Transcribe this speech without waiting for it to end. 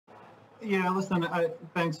Yeah, listen,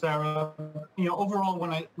 thanks, Sarah. Overall,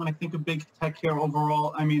 when I think of big tech here,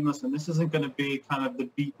 overall, I mean, listen, this isn't going to be kind of the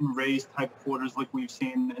beat and raise type quarters like we've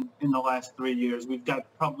seen in the last 3 years. We've got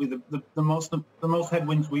probably the most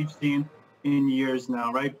headwinds we've seen in years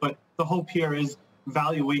now, right? But the hope here is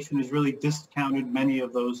valuation has really discounted many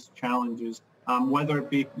of those challenges, whether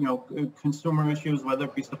it be consumer issues, whether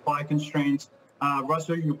it be supply constraints,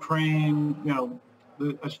 Russia, Ukraine,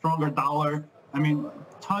 a stronger dollar. I mean,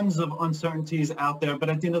 tons of uncertainties out there. But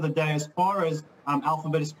at the end of the day, as far as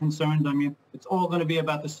Alphabet is concerned, I mean, it's all going to be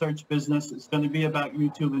about the search business. It's going to be about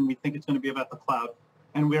YouTube, and we think it's going to be about the cloud.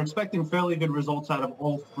 And we're expecting fairly good results out of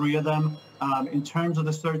all three of them. In terms of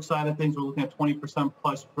the search side of things, we're looking at 20%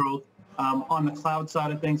 plus growth. On the cloud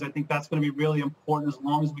side of things, I think that's going to be really important as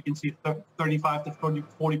long as we can see 35 to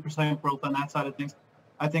 40% growth on that side of things.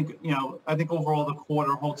 I think overall the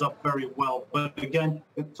quarter holds up very well. But again,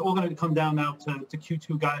 it's all going to come down now to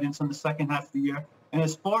Q2 guidance in the second half of the year. And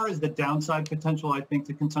as far as the downside potential, I think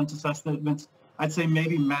to consensus estimates, I'd say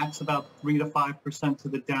maybe max about 3 to 5% to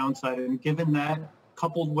the downside. And given that,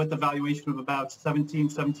 coupled with the valuation of about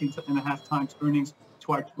 17 and a half times earnings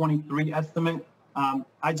to our 23 estimate,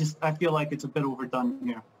 I feel like it's a bit overdone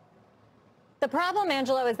here. The problem,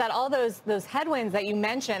 Angelo, is that all those headwinds that you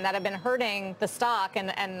mentioned that have been hurting the stock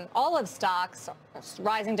and all of stocks,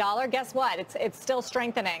 rising dollar, guess what? It's still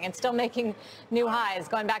strengthening and still making new highs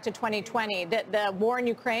going back to 2020. The war in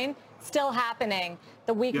Ukraine still happening.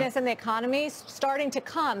 The weakness in the economy starting to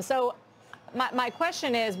come. So my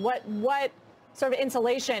question is, what sort of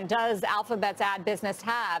insulation does Alphabet's ad business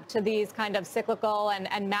have to these kind of cyclical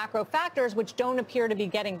and macro factors which don't appear to be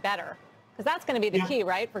getting better? Because that's going to be the key,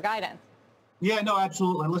 right, for guidance. Yeah, no,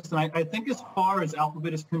 absolutely. Listen, I think as far as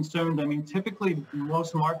Alphabet is concerned, I mean, typically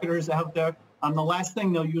most marketers out there, the last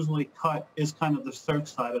thing they'll usually cut is kind of the search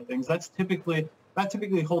side of things. That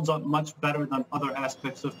typically holds up much better than other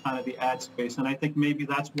aspects of kind of the ad space. And I think maybe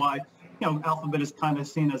that's why, Alphabet is kind of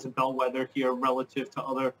seen as a bellwether here relative to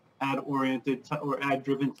other ad-oriented or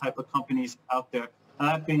ad-driven type of companies out there. And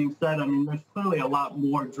that being said, I mean, there's clearly a lot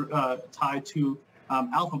more tied to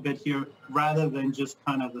Alphabet here rather than just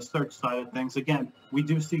kind of the search side of things. Again, we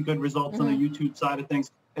do see good results on the YouTube side of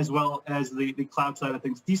things as well as the cloud side of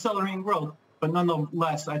things. Decelerating growth, but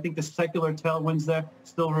nonetheless, I think the secular tailwinds there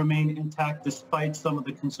still remain intact despite some of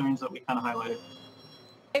the concerns that we kind of highlighted.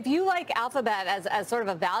 If you like Alphabet as sort of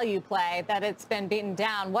a value play, that it's been beaten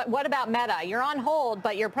down, what about Meta? You're on hold,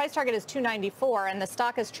 but your price target is 294 and the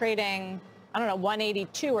stock is trading, I don't know,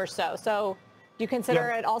 182 or so. So do you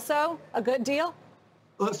consider it also a good deal?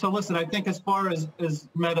 So listen, I think as far as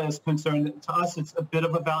Meta is concerned, to us, it's a bit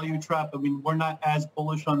of a value trap. I mean, we're not as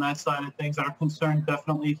bullish on that side of things. Our concern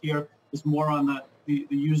definitely here is more on the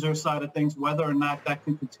user side of things, whether or not that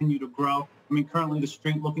can continue to grow. I mean, currently the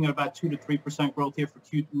street looking at about 2 to 3% growth here for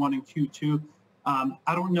Q1 and Q2.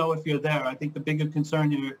 I don't know if you're there. I think the bigger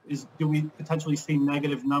concern here is, do we potentially see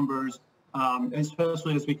negative numbers,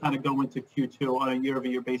 especially as we kind of go into Q2 on a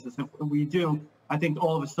year-over-year basis? If we do, I think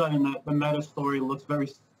all of a sudden the Meta story looks very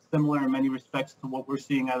similar in many respects to what we're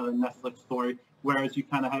seeing out of the Netflix story, whereas you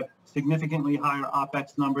kind of have significantly higher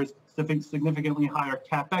OPEX numbers, significantly higher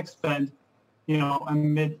CapEx spend,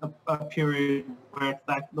 amid a period where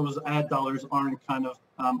those ad dollars aren't kind of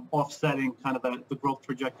offsetting kind of the growth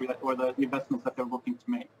trajectory or the investments that they're looking to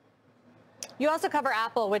make. You also cover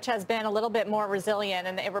Apple, which has been a little bit more resilient,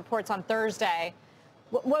 and it reports on Thursday.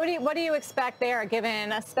 What do you expect there,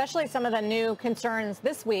 given especially some of the new concerns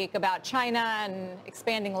this week about China and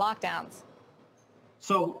expanding lockdowns?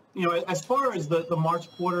 So, as far as the March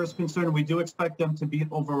quarter is concerned, we do expect them to beat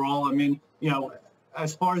overall. I mean,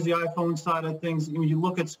 as far as the iPhone side of things, when you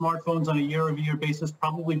look at smartphones on a year-over-year basis,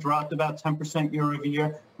 probably dropped about 10%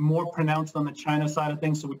 year-over-year, more pronounced on the China side of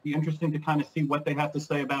things. So it would be interesting to kind of see what they have to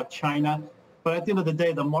say about China. But at the end of the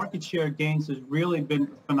day, the market share gains has really been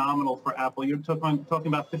phenomenal for Apple. You're talking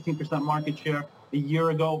about 15% market share a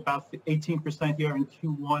year ago, about 18% here in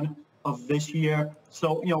Q1 of this year.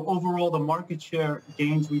 So, overall, the market share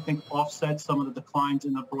gains, we think, offset some of the declines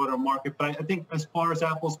in the broader market. But I think as far as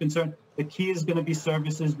Apple is concerned, the key is going to be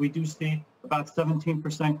services. We do see about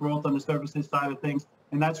 17% growth on the services side of things,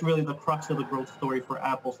 and that's really the crux of the growth story for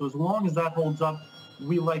Apple. So as long as that holds up,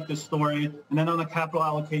 we like this story. And then on the capital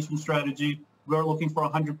allocation strategy, we're looking for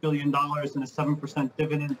 $100 billion and a 7%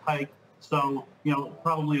 dividend hike. So,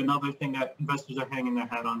 probably another thing that investors are hanging their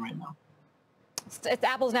hat on right now.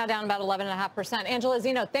 Apple's now down about 11.5%. Angelo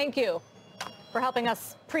Zeno, thank you. for helping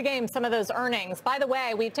us pregame some of those earnings. By the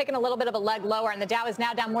way, we've taken a little bit of a leg lower, and the Dow is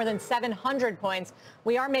now down more than 700 points.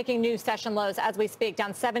 We are making new session lows as we speak,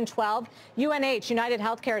 down 712. UNH, United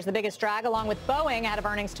Healthcare, is the biggest drag, along with Boeing, out of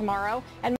earnings tomorrow. And